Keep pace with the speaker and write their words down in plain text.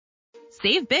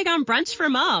Save big on brunch for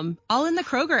mom, all in the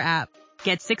Kroger app.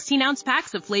 Get 16-ounce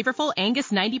packs of flavorful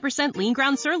Angus 90% lean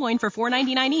ground sirloin for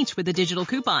 $4.99 each with a digital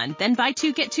coupon. Then buy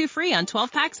 2, get 2 free on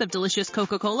 12 packs of delicious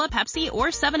Coca-Cola, Pepsi, or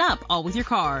 7-Up, all with your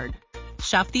card.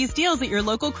 Shop these deals at your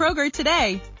local Kroger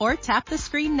today, or tap the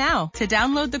screen now to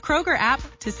download the Kroger app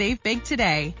to save big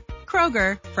today.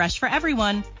 Kroger, fresh for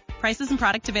everyone. Prices and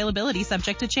product availability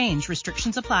subject to change.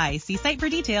 Restrictions apply. See site for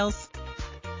details.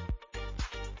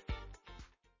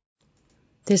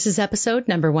 This is episode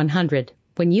number 100.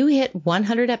 When you hit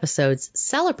 100 episodes,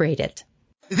 celebrate it.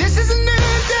 This is a new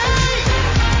day.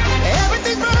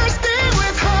 Everything's bursting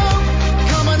with hope.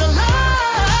 Coming alive.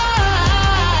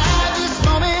 This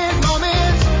moment.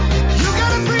 You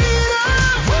gotta breathe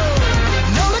up.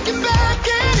 No looking back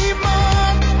anymore.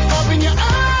 Open your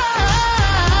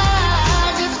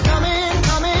eyes. It's coming.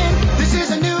 This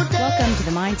is a new day. Welcome to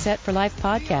the Mindset for Life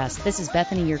podcast. This is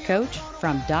Bethany, your coach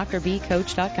from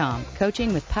drbcoach.com.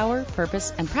 Coaching with power,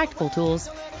 purpose, and practical tools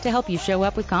to help you show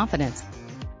up with confidence.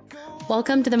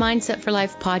 Welcome to the Mindset for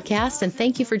Life podcast, and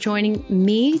thank you for joining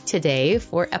me today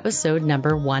for episode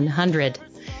number 100.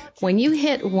 When you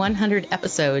hit 100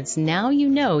 episodes, now you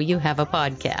know you have a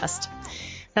podcast.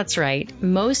 That's right.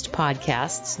 Most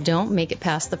podcasts don't make it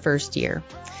past the first year.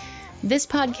 This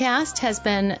podcast has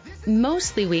been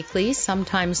mostly weekly,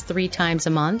 sometimes 3 times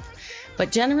a month,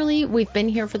 but generally we've been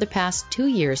here for the past 2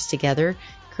 years together,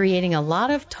 creating a lot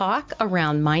of talk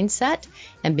around mindset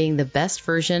and being the best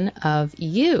version of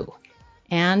you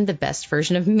and the best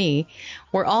version of me.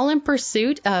 We're all in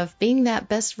pursuit of being that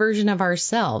best version of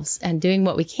ourselves and doing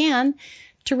what we can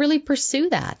to really pursue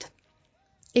that.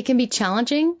 It can be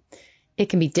challenging, it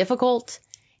can be difficult,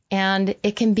 and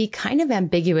it can be kind of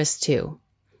ambiguous too.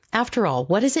 After all,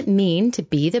 what does it mean to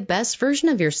be the best version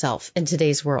of yourself in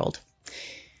today's world?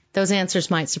 Those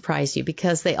answers might surprise you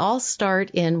because they all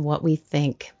start in what we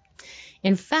think.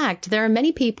 In fact, there are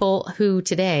many people who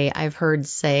today I've heard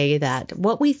say that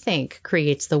what we think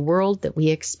creates the world that we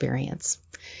experience.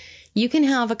 You can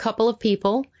have a couple of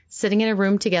people sitting in a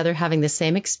room together having the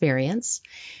same experience,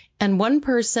 and one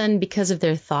person, because of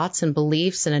their thoughts and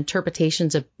beliefs and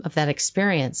interpretations of that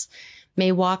experience,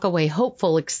 may walk away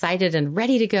hopeful, excited, and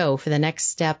ready to go for the next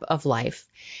step of life.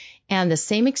 And the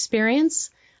same experience,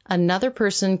 another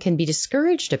person can be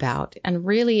discouraged about and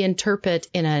really interpret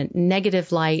in a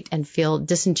negative light and feel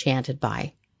disenchanted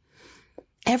by.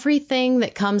 Everything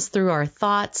that comes through our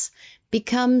thoughts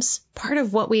becomes part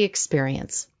of what we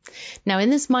experience. Now, in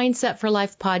this Mindset for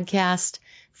Life podcast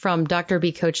from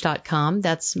drbcoach.com,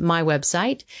 that's my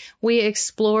website, we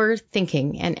explore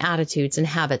thinking and attitudes and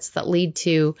habits that lead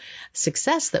to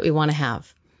success that we want to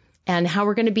have, and how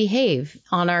we're going to behave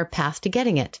on our path to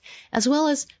getting it, as well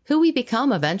as who we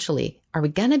become eventually. Are we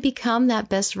going to become that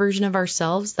best version of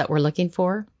ourselves that we're looking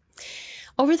for?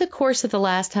 Over the course of the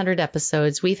last 100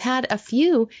 episodes, we've had a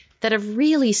few that have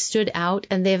really stood out,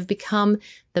 and they have become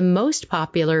the most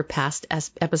popular past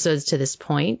episodes to this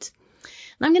point.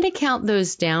 And I'm going to count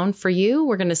those down for you.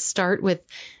 We're going to start with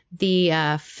the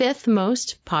 5th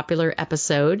most popular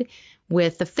episode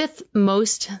with the 5th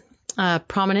most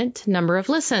prominent number of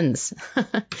listens.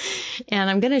 And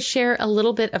I'm going to share a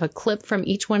little bit of a clip from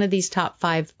each one of these top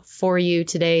 5 for you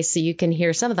today so you can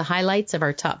hear some of the highlights of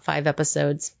our top 5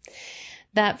 episodes.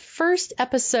 That first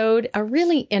episode, a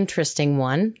really interesting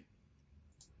one,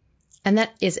 and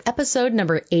that is episode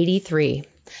number 83.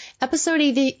 Episode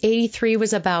 83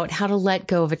 was about how to let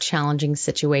go of a challenging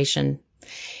situation.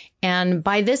 And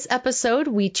by this episode,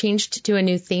 we changed to a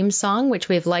new theme song, which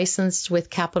we've licensed with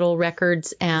Capitol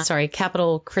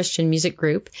Christian Music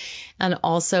Group, and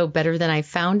also Better Than I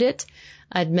Found It,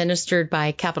 administered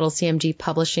by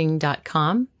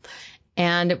CapitalCMGPublishing.com.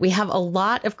 And we have a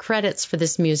lot of credits for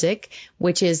this music,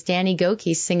 which is Danny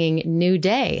Gokey singing New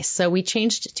Day. So we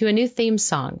changed to a new theme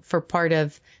song for part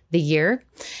of the year.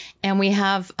 And we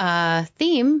have a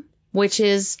theme, which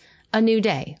is a new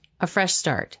day, a fresh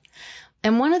start.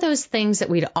 And one of those things that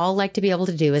we'd all like to be able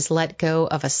to do is let go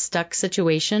of a stuck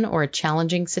situation or a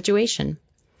challenging situation.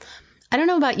 I don't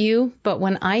know about you, but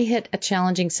when I hit a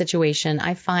challenging situation,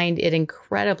 I find it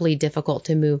incredibly difficult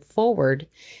to move forward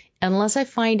unless I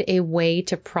find a way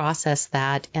to process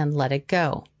that and let it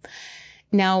go.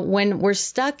 Now, when we're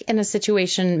stuck in a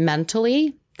situation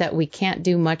mentally that we can't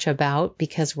do much about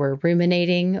because we're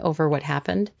ruminating over what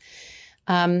happened,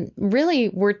 really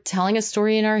we're telling a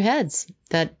story in our heads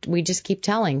that we just keep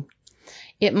telling.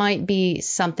 It might be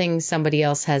something somebody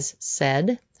else has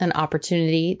said, an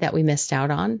opportunity that we missed out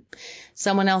on,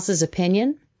 someone else's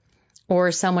opinion,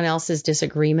 or someone else's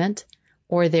disagreement,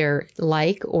 or their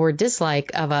like or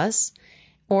dislike of us,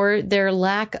 or their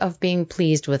lack of being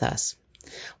pleased with us.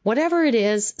 Whatever it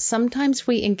is, sometimes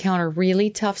we encounter really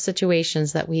tough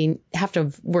situations that we have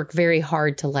to work very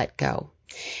hard to let go.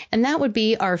 And that would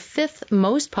be our 5th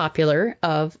most popular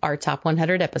of our top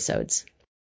 100 episodes.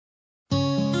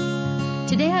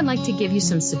 Today, I'd like to give you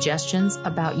some suggestions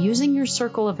about using your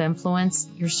circle of influence,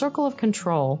 your circle of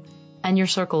control, and your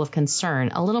circle of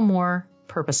concern a little more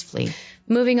purposefully.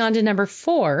 Moving on to number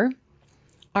 4,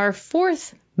 our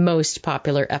 4th most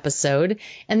popular episode.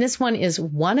 And this one is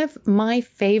one of my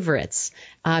favorites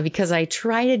because I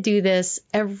try to do this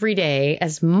every day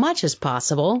as much as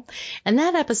possible. And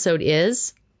that episode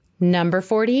is number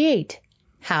 48,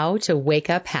 How to Wake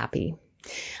Up Happy.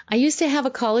 I used to have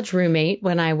a college roommate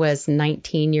when I was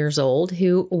 19 years old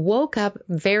who woke up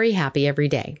very happy every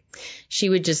day. She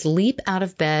would just leap out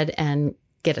of bed and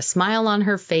get a smile on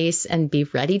her face and be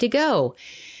ready to go.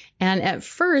 And at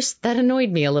first, that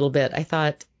annoyed me a little bit. I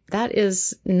thought, that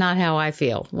is not how I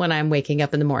feel when I'm waking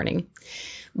up in the morning.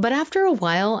 But after a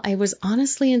while, I was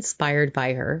honestly inspired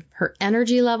by her. Her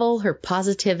energy level, her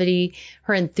positivity,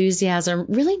 her enthusiasm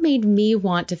really made me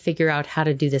want to figure out how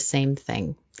to do the same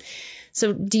thing.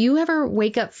 So do you ever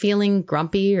wake up feeling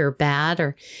grumpy or bad,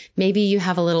 or maybe you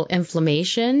have a little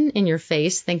inflammation in your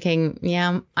face thinking,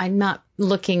 yeah, I'm not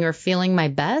looking or feeling my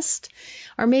best?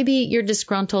 Or maybe you're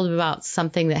disgruntled about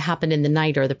something that happened in the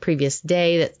night or the previous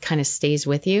day that kind of stays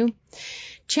with you.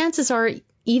 Chances are,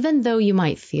 even though you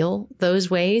might feel those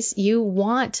ways, you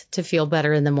want to feel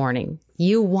better in the morning.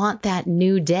 You want that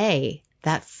new day,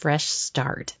 that fresh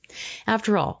start.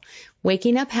 After all,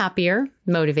 waking up happier,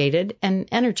 motivated, and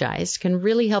energized can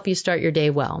really help you start your day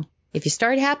well. If you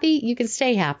start happy, you can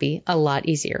stay happy a lot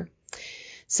easier.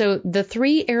 So the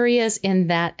 3 areas in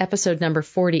that episode number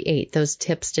 48, those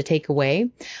tips to take away,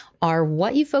 are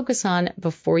what you focus on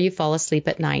before you fall asleep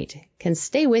at night, can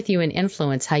stay with you and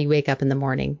influence how you wake up in the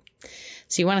morning.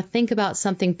 So you want to think about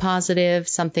something positive,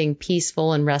 something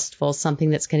peaceful and restful, something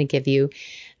that's going to give you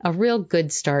a real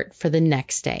good start for the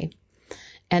next day.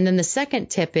 And then the second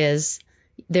tip is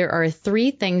there are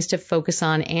 3 things to focus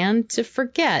on and to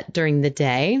forget during the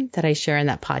day that I share in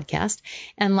that podcast.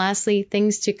 And lastly,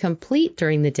 things to complete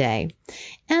during the day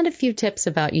and a few tips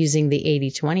about using the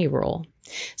 80-20 rule.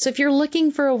 So if you're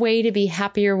looking for a way to be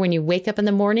happier when you wake up in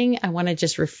the morning, I want to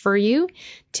just refer you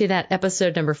to that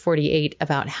episode number 48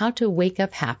 about how to wake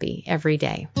up happy every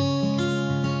day.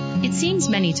 It seems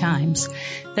many times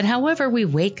that however we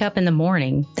wake up in the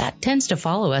morning, that tends to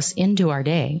follow us into our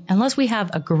day, unless we have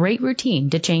a great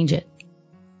routine to change it.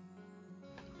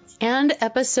 And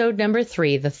episode number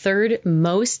 3, the 3rd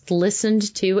most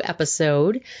listened to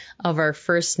episode of our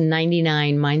first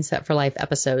 99 Mindset for Life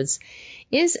episodes,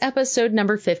 is episode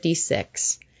number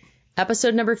 56.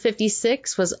 Episode number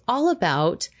 56 was all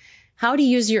about how to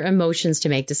use your emotions to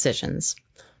make decisions.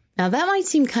 Now, that might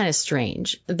seem kind of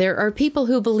strange. There are people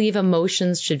who believe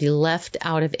emotions should be left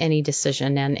out of any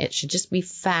decision, and it should just be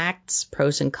facts,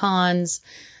 pros and cons,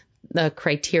 the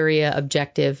criteria,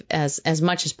 objective as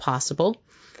much as possible.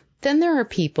 Then there are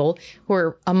people who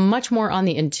are much more on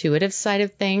the intuitive side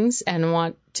of things and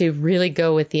want to really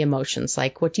go with the emotions,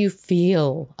 like, what do you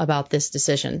feel about this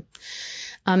decision?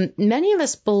 Many of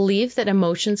us believe that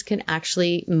emotions can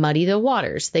actually muddy the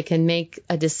waters. They can make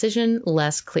a decision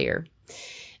less clear.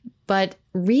 But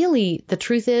really, the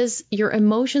truth is, your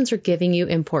emotions are giving you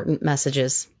important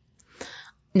messages.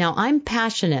 Now, I'm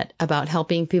passionate about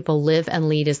helping people live and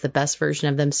lead as the best version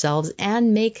of themselves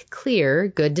and make clear,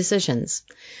 good decisions.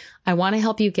 I want to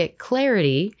help you get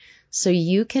clarity so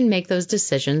you can make those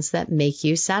decisions that make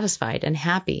you satisfied and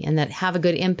happy and that have a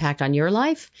good impact on your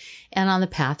life and on the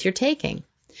path you're taking.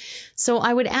 So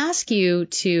I would ask you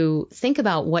to think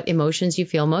about what emotions you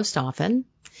feel most often,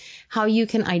 how you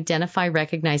can identify,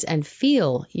 recognize, and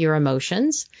feel your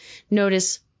emotions.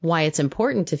 Notice why it's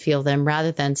important to feel them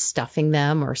rather than stuffing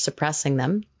them or suppressing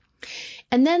them.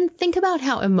 And then think about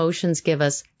how emotions give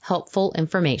us helpful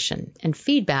information and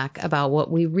feedback about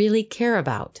what we really care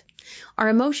about. Our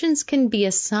emotions can be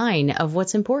a sign of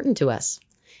what's important to us.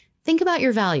 Think about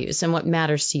your values and what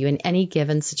matters to you in any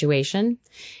given situation,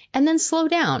 and then slow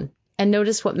down and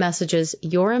notice what messages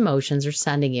your emotions are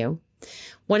sending you.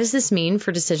 What does this mean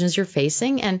for decisions you're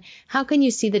facing, and how can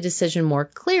you see the decision more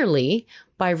clearly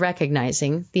by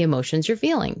recognizing the emotions you're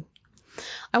feeling?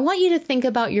 I want you to think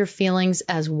about your feelings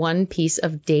as one piece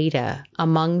of data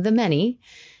among the many.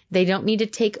 They don't need to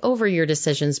take over your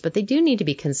decisions, but they do need to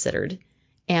be considered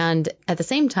and at the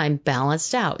same time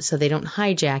balanced out so they don't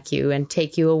hijack you and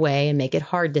take you away and make it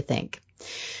hard to think.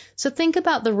 So think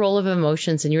about the role of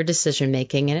emotions in your decision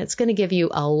making, and it's going to give you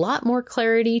a lot more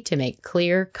clarity to make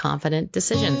clear, confident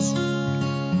decisions.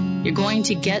 You're going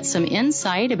to get some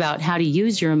insight about how to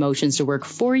use your emotions to work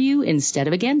for you instead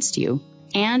of against you.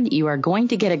 And you are going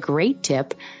to get a great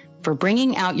tip for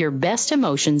bringing out your best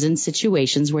emotions in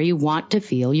situations where you want to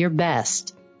feel your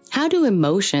best. How do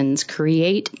emotions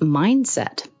create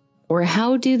mindset? Or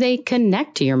how do they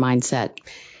connect to your mindset?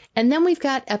 And then we've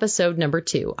got episode number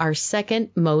 2, our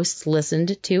second most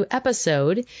listened to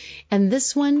episode. And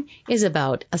this one is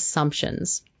about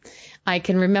assumptions. I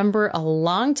can remember a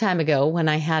long time ago when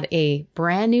I had a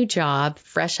brand new job,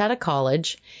 fresh out of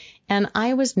college, and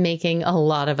I was making a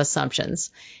lot of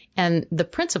assumptions. And the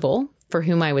principal, for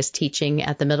whom I was teaching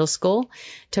at the middle school,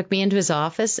 took me into his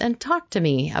office and talked to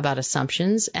me about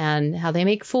assumptions and how they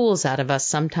make fools out of us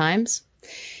sometimes.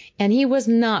 And he was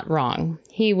not wrong.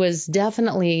 He was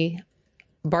definitely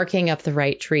barking up the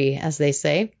right tree, as they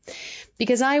say,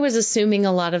 because I was assuming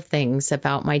a lot of things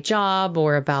about my job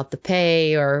or about the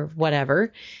pay or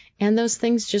whatever, and those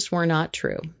things just were not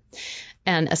true.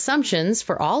 And assumptions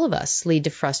for all of us lead to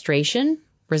frustration,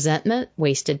 resentment,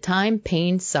 wasted time,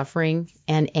 pain, suffering,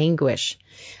 and anguish.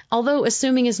 Although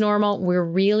assuming is normal, we're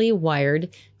really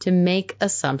wired to make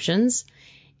assumptions,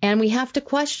 and we have to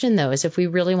question those if we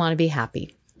really want to be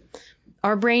happy.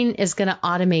 Our brain is going to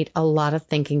automate a lot of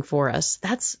thinking for us.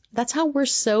 That's how we're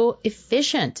so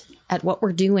efficient at what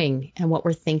we're doing and what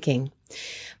we're thinking.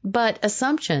 But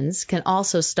assumptions can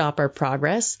also stop our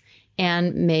progress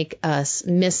and make us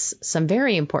miss some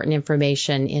very important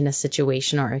information in a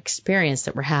situation or experience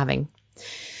that we're having.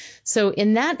 So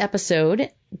in that episode,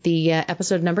 the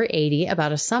episode number 80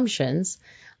 about assumptions,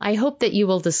 I hope that you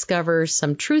will discover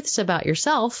some truths about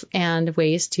yourself and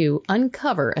ways to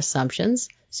uncover assumptions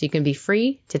so you can be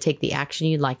free to take the action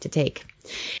you'd like to take.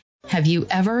 Have you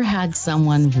ever had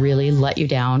someone really let you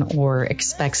down or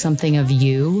expect something of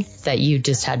you that you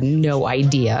just had no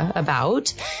idea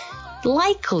about?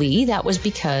 Likely that was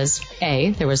because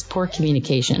A, there was poor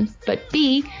communication, but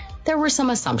B, there were some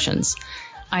assumptions.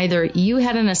 Either you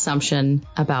had an assumption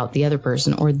about the other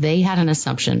person or they had an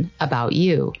assumption about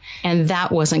you, and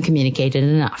that wasn't communicated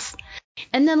enough.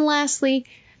 And then lastly,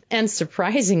 and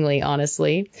surprisingly,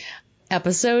 honestly,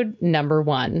 episode number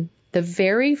 1. The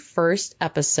very first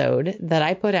episode that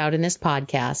I put out in this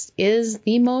podcast is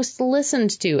the most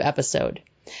listened to episode.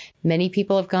 Many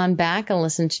people have gone back and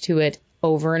listened to it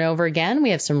over and over again.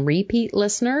 We have some repeat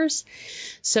listeners.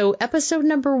 So episode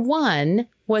number 1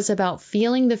 was about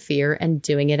feeling the fear and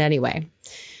doing it anyway.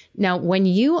 Now, when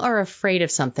you are afraid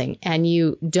of something and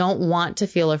you don't want to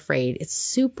feel afraid, it's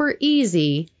super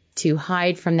easy to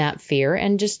hide from that fear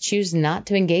and just choose not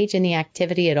to engage in the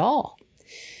activity at all.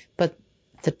 But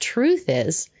the truth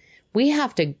is, we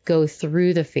have to go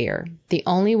through the fear. The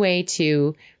only way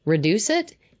to reduce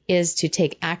it is to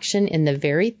take action in the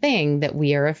very thing that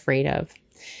we are afraid of.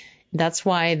 That's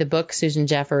why the book Susan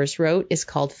Jeffers wrote is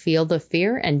called Feel the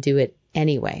Fear and Do It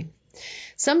Anyway.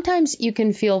 Sometimes you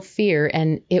can feel fear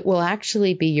and it will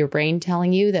actually be your brain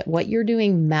telling you that what you're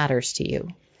doing matters to you.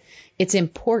 It's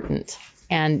important,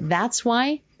 and that's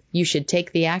why you should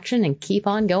take the action and keep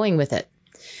on going with it.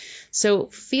 So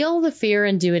feel the fear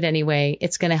and do it anyway.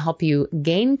 It's going to help you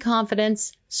gain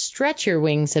confidence, stretch your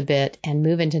wings a bit, and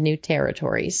move into new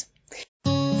territories.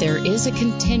 There is a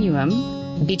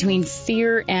continuum between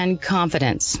fear and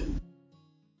confidence.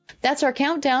 That's our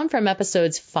countdown from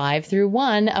episodes 5 through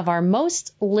 1 of our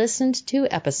most listened to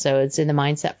episodes in the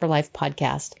Mindset for Life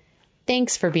podcast.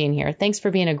 Thanks for being here. Thanks for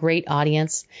being a great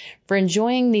audience, for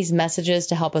enjoying these messages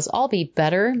to help us all be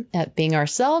better at being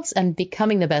ourselves and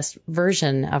becoming the best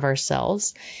version of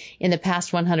ourselves in the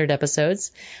past 100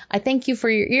 episodes. I thank you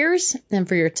for your ears and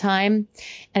for your time.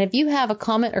 And if you have a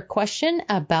comment or question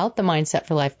about the Mindset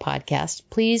for Life podcast,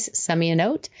 please send me a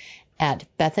note at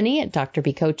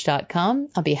Bethany@drbcoach.com.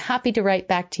 I'll be happy to write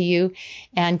back to you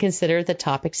and consider the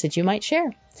topics that you might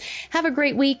share. Have a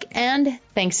great week, and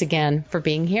thanks again for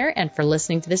being here and for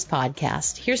listening to this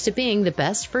podcast. Here's to being the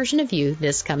best version of you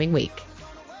this coming week.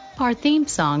 Our theme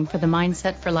song for the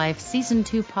Mindset for Life Season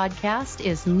 2 podcast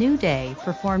is New Day,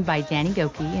 performed by Danny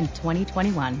Goki in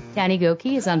 2021. Danny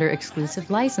Goki is under exclusive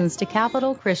license to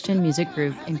Capital Christian Music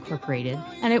Group, Incorporated,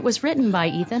 and it was written by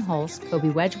Ethan Hulse, Kobe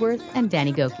Wedgeworth, and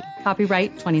Danny Goki.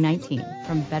 Copyright 2019.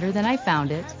 From Better Than I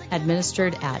Found It,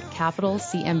 administered at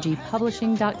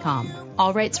capitalcmgpublishing.com.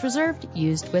 All rights reserved,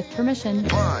 used with permission.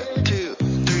 1, 2,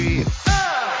 3.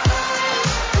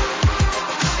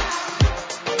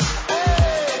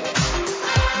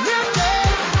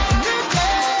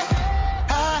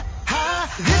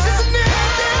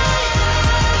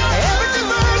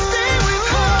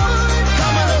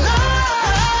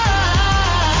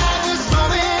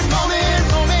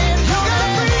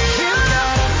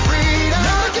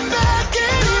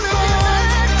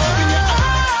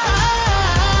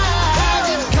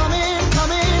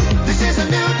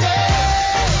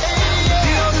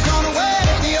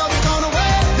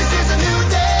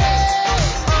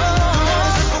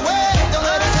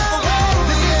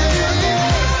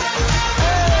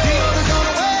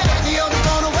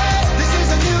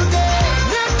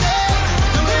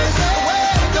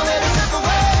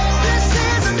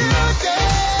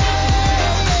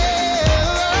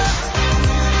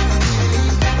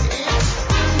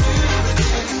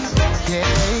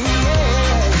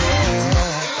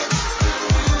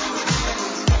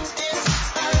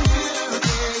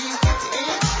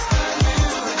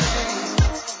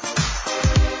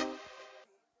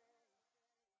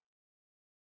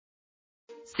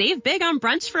 Save big on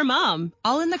brunch for mom,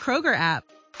 all in the Kroger app.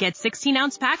 Get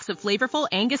 16-ounce packs of flavorful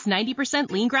Angus 90%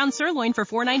 lean ground sirloin for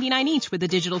 $4.99 each with a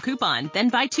digital coupon. Then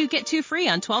buy 2, get 2 free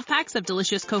on 12 packs of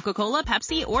delicious Coca-Cola,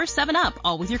 Pepsi, or 7-Up,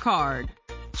 all with your card.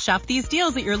 Shop these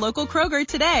deals at your local Kroger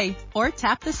today, or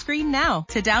tap the screen now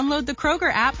to download the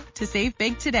Kroger app to save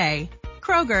big today.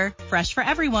 Kroger, fresh for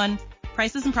everyone.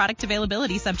 Prices and product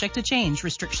availability subject to change.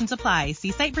 Restrictions apply. See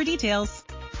site for details.